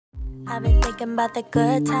I've been thinking about the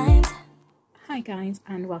good times. Hi guys,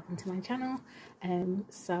 and welcome to my channel.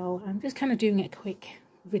 So I'm just kind of doing a quick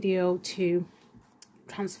video to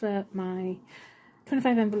transfer my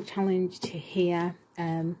 25 envelope challenge to here.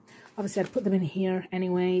 Obviously I'd put them in here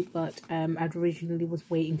anyway, but I'd originally was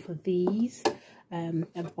waiting for these.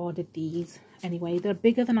 I've ordered these anyway. They're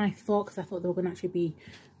bigger than I thought, because I thought they were going to actually be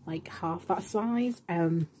like half that size.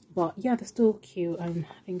 But yeah, they're still cute. I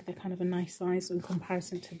think they're kind of a nice size in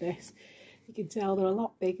comparison to this. You can tell they're a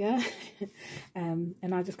lot bigger. And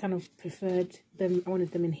I just kind of preferred them. I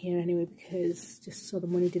wanted them in here anyway, because just so the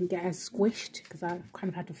money didn't get as squished, because I kind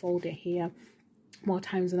of had to fold it here more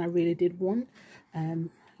times than I really did want.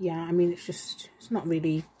 Yeah, I mean, it's not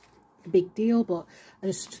really a big deal, but I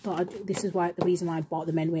just thought this is the reason why I bought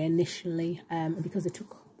them anyway initially, because it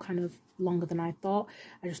took kind of longer than I thought.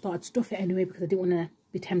 I just thought I'd stuff it anyway, because I didn't want to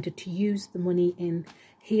be tempted to use the money in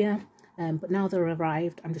here. But now they're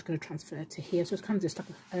arrived, I'm just going to transfer it to here. So it's kind of just like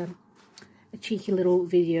a cheeky little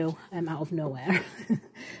video out of nowhere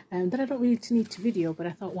that I don't really need to video, but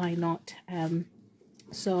I thought, why not?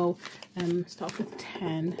 So start off with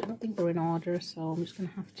 10. I don't think they're in order, so I'm just going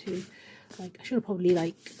to have to, like, I should have probably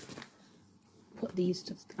like put these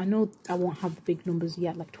to, I know I won't have the big numbers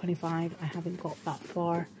yet, like 25. I haven't got that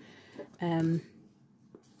far.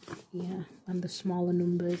 Yeah, and the smaller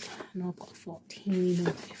numbers, I know I've got 14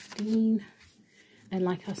 and 15, and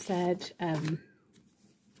like I said, I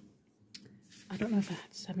don't know if I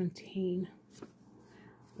had 17,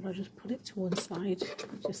 but I'll just put it to one side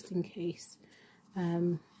just in case.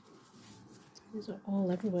 These are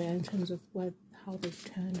all everywhere in terms of how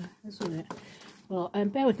they've turned, isn't it? Well,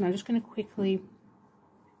 bear with me, I'm just going to quickly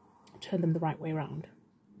turn them the right way around.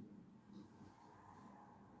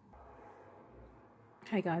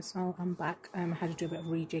 Hey guys, so I'm back. I had to do a bit of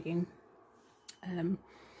rejigging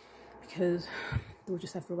because they were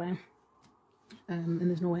just everywhere, and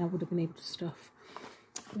there's no way I would have been able to stuff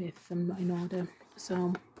with them not in order.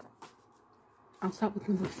 So I'll start with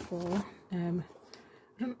number 4.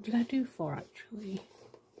 Did I do 4 actually?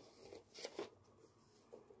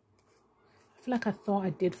 I feel like I thought I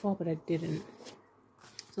did 4, but I didn't.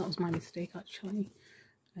 So that was my mistake actually.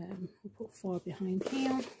 We'll put 4 behind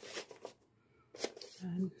here.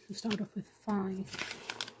 We'll start off with 5.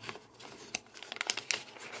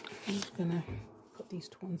 I'm just gonna put these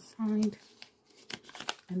to one side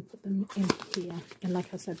and put them in here. And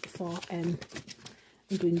like I said before, I'm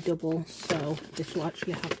doing double, so this will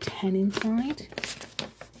actually have 10 inside.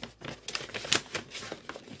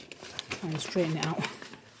 Try and straighten it out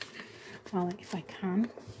if I can.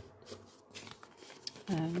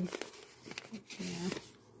 Yeah,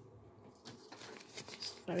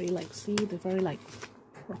 just very like, see, they're very like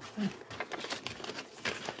proper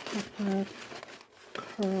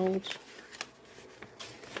curled.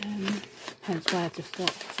 Hence why I just thought,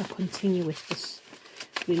 if I continue with this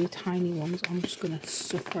really tiny ones, I'm just gonna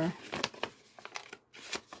suffer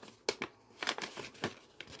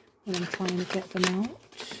when I'm trying to get them out.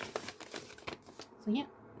 So yeah,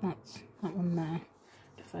 that's that one there.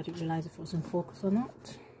 If I didn't realise if it was in focus or not.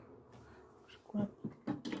 Just grab,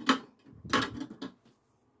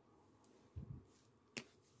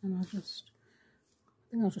 and I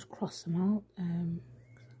think I'll just cross them out.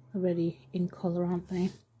 Already in colour, aren't they?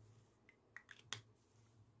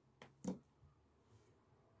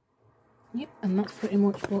 Yep, and that's pretty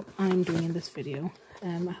much what I'm doing in this video.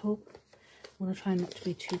 I hope, I'm going to try not to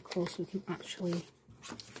be too close so we can actually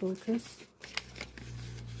focus.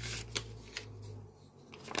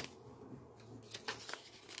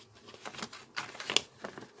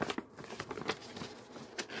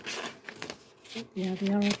 Yeah,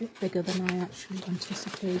 they are a bit bigger than I actually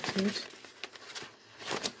anticipated.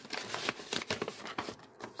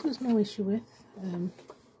 So there's no issue with.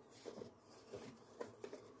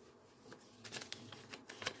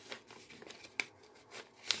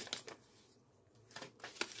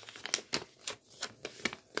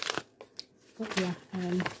 But yeah, I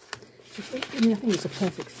mean, I think it's a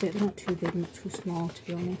perfect fit. They're not too big, not too small, to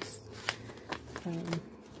be honest.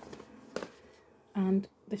 And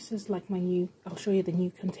this is like my new, I'll show you the new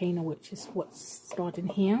container, which is what's stored in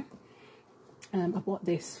here. I bought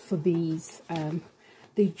this for these.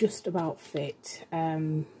 They just about fit,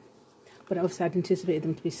 but obviously I'd anticipated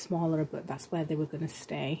them to be smaller, but that's where they were going to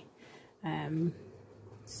stay.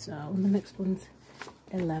 So the next one's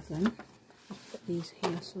 11. I'll put these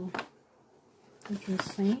here so you can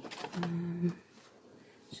see.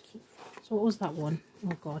 So what was that one?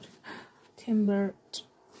 Oh god, timber.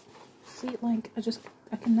 See, like,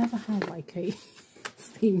 I can never have like a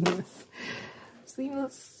seamless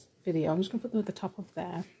video. I'm just gonna put them at the top of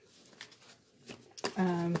there.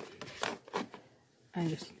 and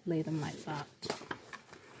just lay them like that.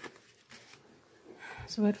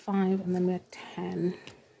 So we had 5 and then we had 10.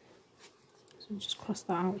 So we'll just cross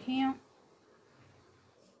that out here.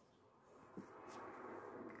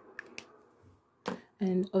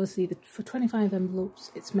 And obviously for 25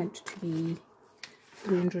 envelopes it's meant to be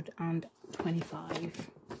 325.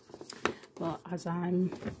 But as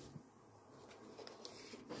I'm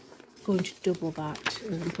going to double that,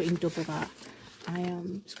 as I'm putting double that,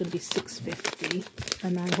 it's going to be 650,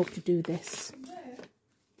 and I hope to do this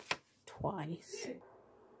twice.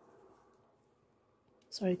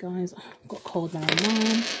 Sorry guys, I've got cold by my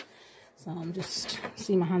mom, so I'm just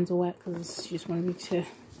seeing my hands are wet because she just wanted me to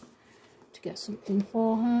get something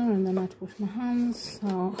for her, and then I had to wash my hands.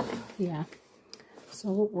 So yeah, so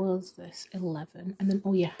what was this? 11, and then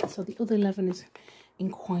oh yeah, so the other 11 is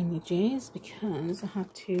in coinages because I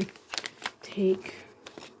had to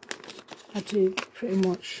pretty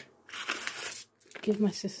much give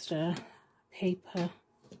my sister paper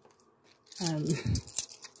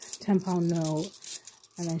 £10 note,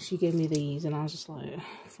 and then she gave me these, and I was just like,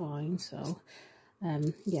 fine. So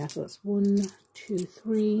yeah, so that's 1 2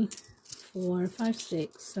 3 4 5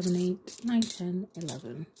 6 7 8 9 10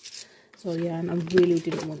 11. So yeah, and I really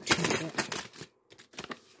didn't want to do it.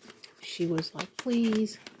 She was like,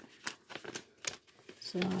 please.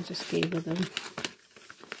 So I just gave her them.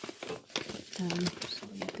 So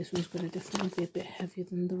yeah, this one's going to definitely be a bit heavier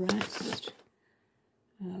than the rest.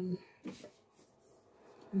 And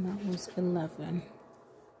that was 11.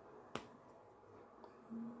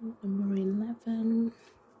 Number 11.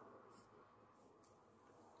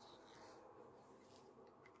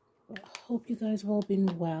 But I hope you guys have all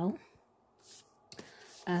been well.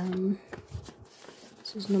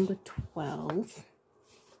 This is number 12.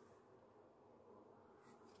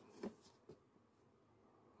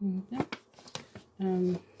 Okay.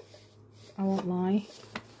 I won't lie,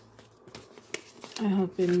 I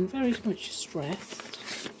have been very much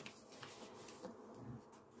stressed.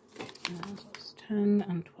 That's 10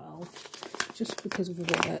 and 12, just because of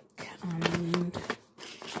work, and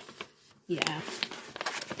yeah,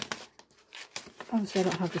 obviously I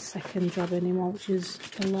don't have the second job anymore, which is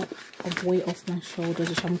a lot of weight off my shoulders,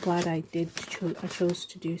 which I'm glad I did. I chose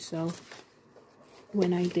to do so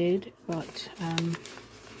when I did, but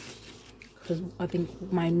because I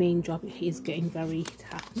think my main job is getting very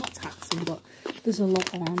not taxing, but there's a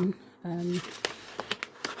lot on, a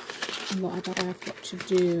lot that I've got to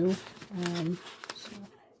do.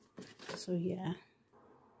 So yeah,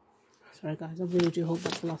 sorry guys, I really do hope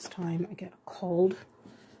that's the last time I get a cold.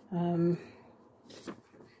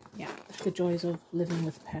 Yeah, the joys of living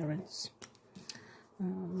with parents.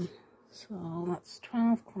 So that's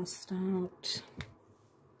 12 crossed out.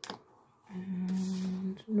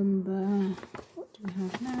 And number, what do we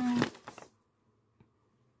have now?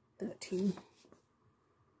 13.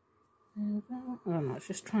 There we go. I don't know, it's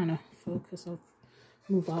just trying to focus. I'll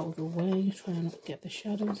move out of the way, trying not to get the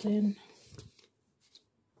shadows in.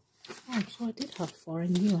 Oh, so I did have 4. I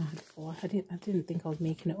knew I had 4. I didn't think I was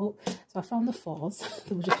making it up. So I found the 4s.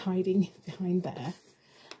 They were just hiding behind there.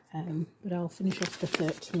 But I'll finish off the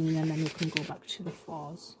 13 and then we can go back to the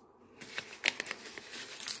 4s.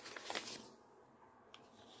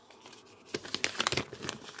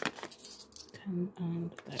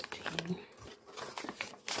 And 13.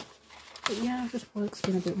 But yeah, just work's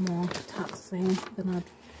been a bit more taxing than I'd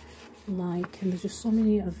like, and there's just so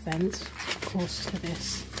many events close to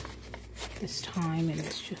this time, and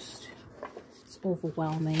it's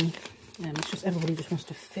overwhelming. It's just everybody just wants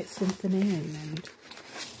to fit something in, and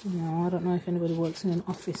you know, I don't know if anybody works in an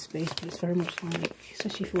office space, but it's very much like,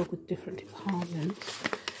 especially if you work with different departments,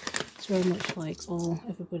 it's very much like, oh,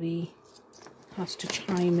 everybody has to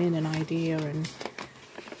chime in an idea and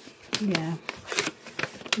yeah,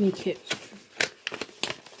 make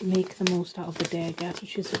the most out of the day, I guess,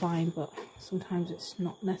 which is fine, but sometimes it's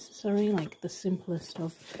not necessary. Like the simplest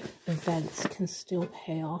of events can still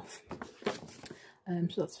pay off.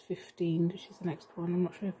 So that's 15, which is the next one. I'm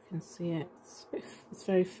not sure if you can see it. It's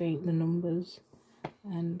very faint, the numbers,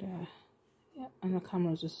 and yeah, and the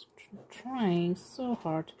camera's just trying so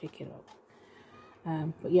hard to pick it up.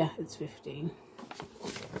 But yeah, it's 15.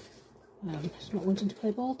 Just not wanting to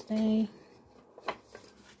play ball today.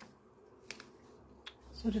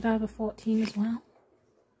 So did I have a 14 as well?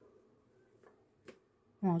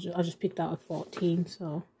 Well, I just picked out a 14,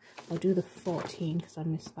 so I'll do the 14 because I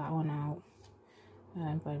missed that one out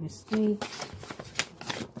by mistake.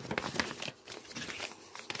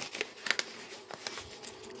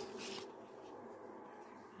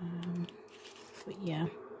 But yeah,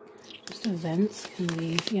 just events can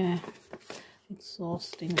be, yeah,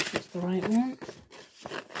 exhausting if it's the right one.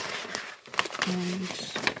 and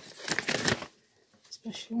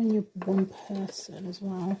especially when you're one person as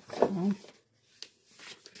well.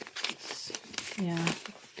 So, yeah,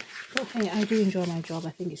 but hey, I do enjoy my job.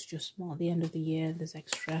 I think it's just more at the end of the year, there's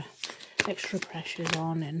extra pressures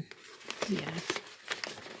on, and yeah,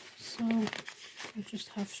 so I just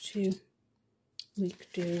have to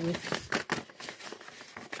make do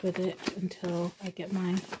with it until I get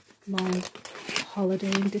my long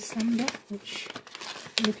holiday in December, which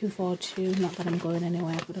I'm looking forward to. Not that I'm going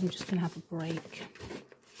anywhere, but I'm just gonna have a break.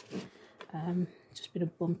 Just been a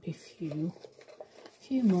bumpy few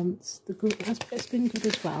months. It's been good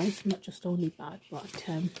as well, not just only bad, but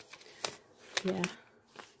yeah,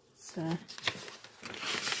 it's I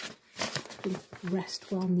think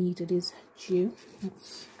rest well needed is due.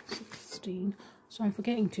 That's 16. So I'm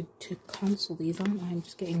forgetting to cancel these, aren't I? I'm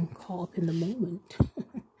just getting caught up in the moment.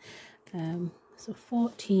 So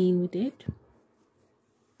 14 we did.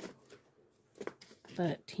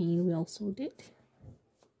 13 we also did.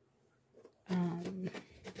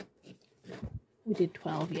 We did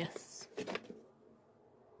 12, yes.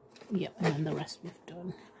 Yep, and then the rest we've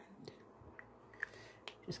done.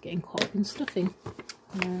 Just getting caught up in stuffing.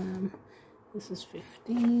 This is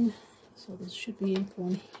 15, so there should be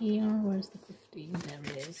one here. Where's the 15? There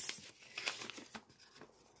it is.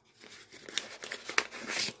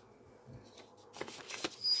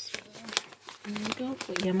 So, there we go.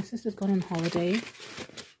 But yeah, my sister's gone on holiday. Is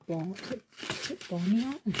it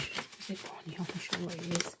Borneo? Is it Borneo? I'm not sure what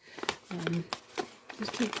it is. I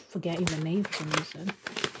just keep forgetting the name for some reason.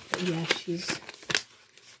 But yeah,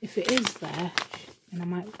 if it is there, and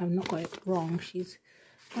I've not got it wrong, she's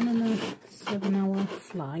on a 7-hour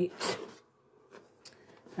flight.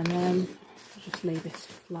 And then I'll just lay this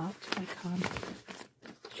flat if I can.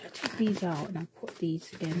 Should I take these out and I'll put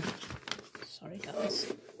these in? Sorry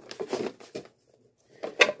guys.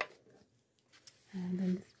 And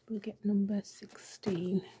then we'll get number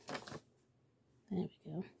 16. There we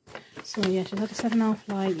go. So yeah, she's had a 7-hour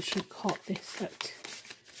flight, but she caught this at,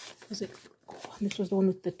 this was the one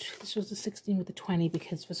with this was the 16 with the 20,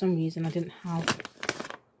 because for some reason I didn't have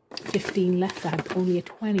 15 left. I had only a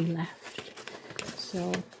 20 left.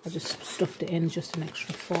 So I just stuffed it in, just an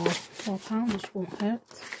extra £4, which won't hurt.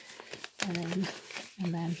 And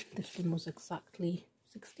then this one was exactly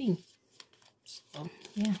 16. So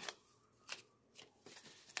yeah.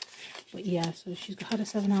 But yeah, so she's had a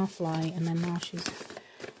 7-hour flight, and then now she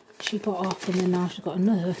got off, and then now she's got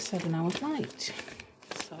another 7-hour flight.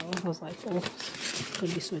 So I was like, oh, I'm going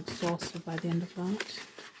to be so exhausted by the end of that.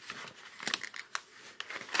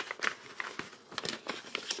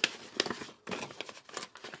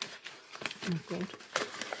 Oh god.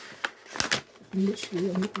 I'm literally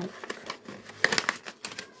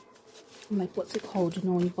I'm like, what's it called? You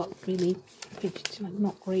know, when you've got really fidgety, like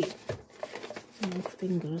not great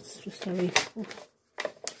fingers, just very,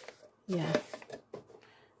 yeah,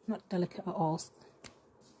 not delicate at all.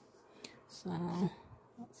 So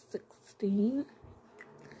that's 16,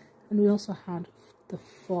 and we also had the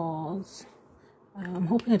 4s. I'm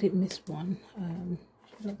hoping I didn't miss one. I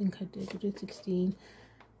don't think I did. We did 16,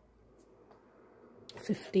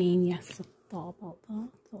 15. Yes, I thought about that.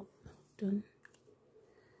 Thought done.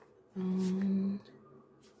 And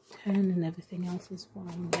 10 and everything else is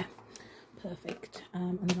fine. Yeah. Perfect.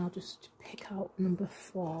 And then I'll just pick out number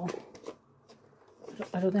 4.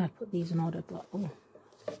 I don't think I put these in order, but oh,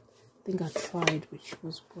 I think I tried, which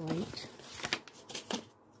was great.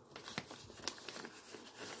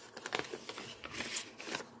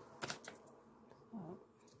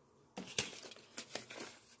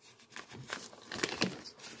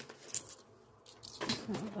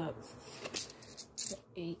 So that's the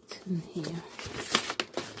 8 in here.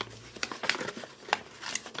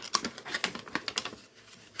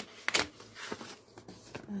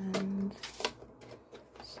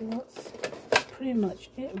 So that's pretty much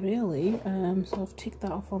it really. So I've ticked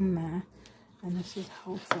that off on there, and this is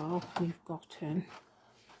how far we've gotten.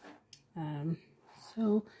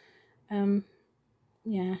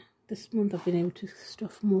 Yeah, this month I've been able to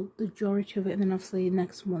stuff the majority of it, and then obviously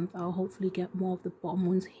next month I'll hopefully get more of the bottom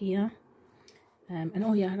ones here. And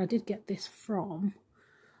oh yeah, and I did get this from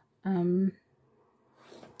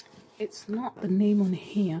it's not the name on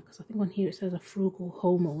here, because I think on here it says a frugal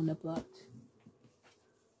homeowner, but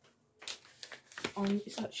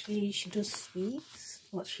it's actually, she does sweets,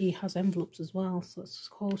 but she has envelopes as well. So she's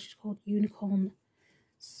called Unicorn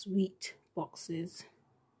Sweet Boxes,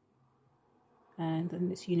 and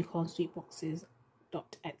then it's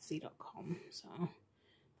unicornsweetboxes.etsy.com. So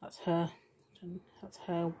that's her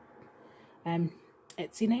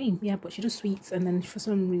Etsy name. Yeah, but she does sweets, and then for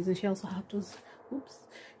some reason she also does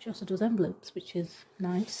she also does envelopes, which is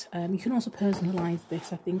nice. You can also personalize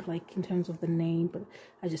this, I think, like in terms of the name, but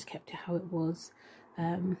I just kept it how it was.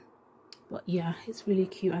 But yeah, it's really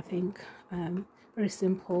cute, I think. Very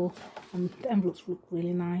simple, and the envelopes look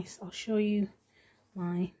really nice. I'll show you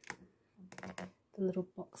the little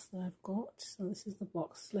box that I've got. So this is the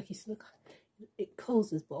box. Like you see, look, it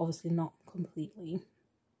closes, but obviously not completely,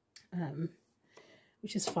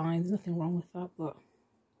 which is fine. There's nothing wrong with that, but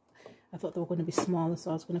I thought they were going to be smaller,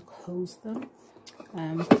 so I was going to close them.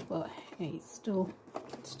 But hey, it's still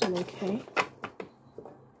okay.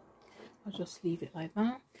 I'll just leave it like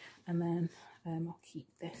that, and then I'll keep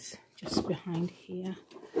this just behind here.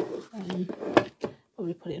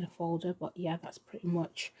 Probably put it in a folder, but yeah, that's pretty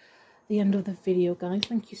much the end of the video, guys.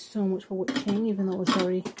 Thank you so much for watching, even though it was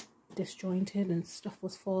very disjointed and stuff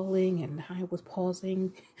was falling and I was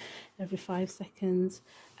pausing every 5 seconds.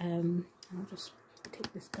 I'll just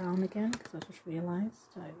take this down again because I just realised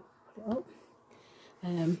I put it up.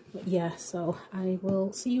 But yeah, so I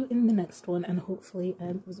will see you in the next one, and hopefully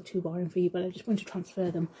it wasn't too boring for you, but I just want to transfer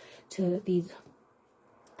them to these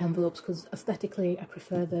envelopes because aesthetically I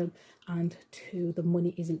prefer them, and the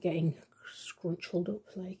money isn't getting scrunched up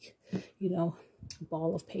like, you know, a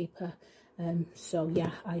ball of paper. So yeah,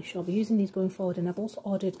 I shall be using these going forward, and I've also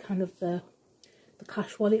ordered kind of the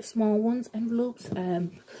cash wallet small ones envelopes,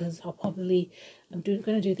 because I'm going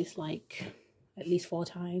to do this like at least 4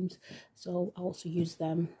 times, so I'll also use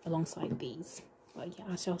them alongside these. But yeah,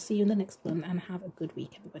 I shall see you in the next one, and have a good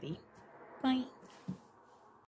week, everybody. Bye.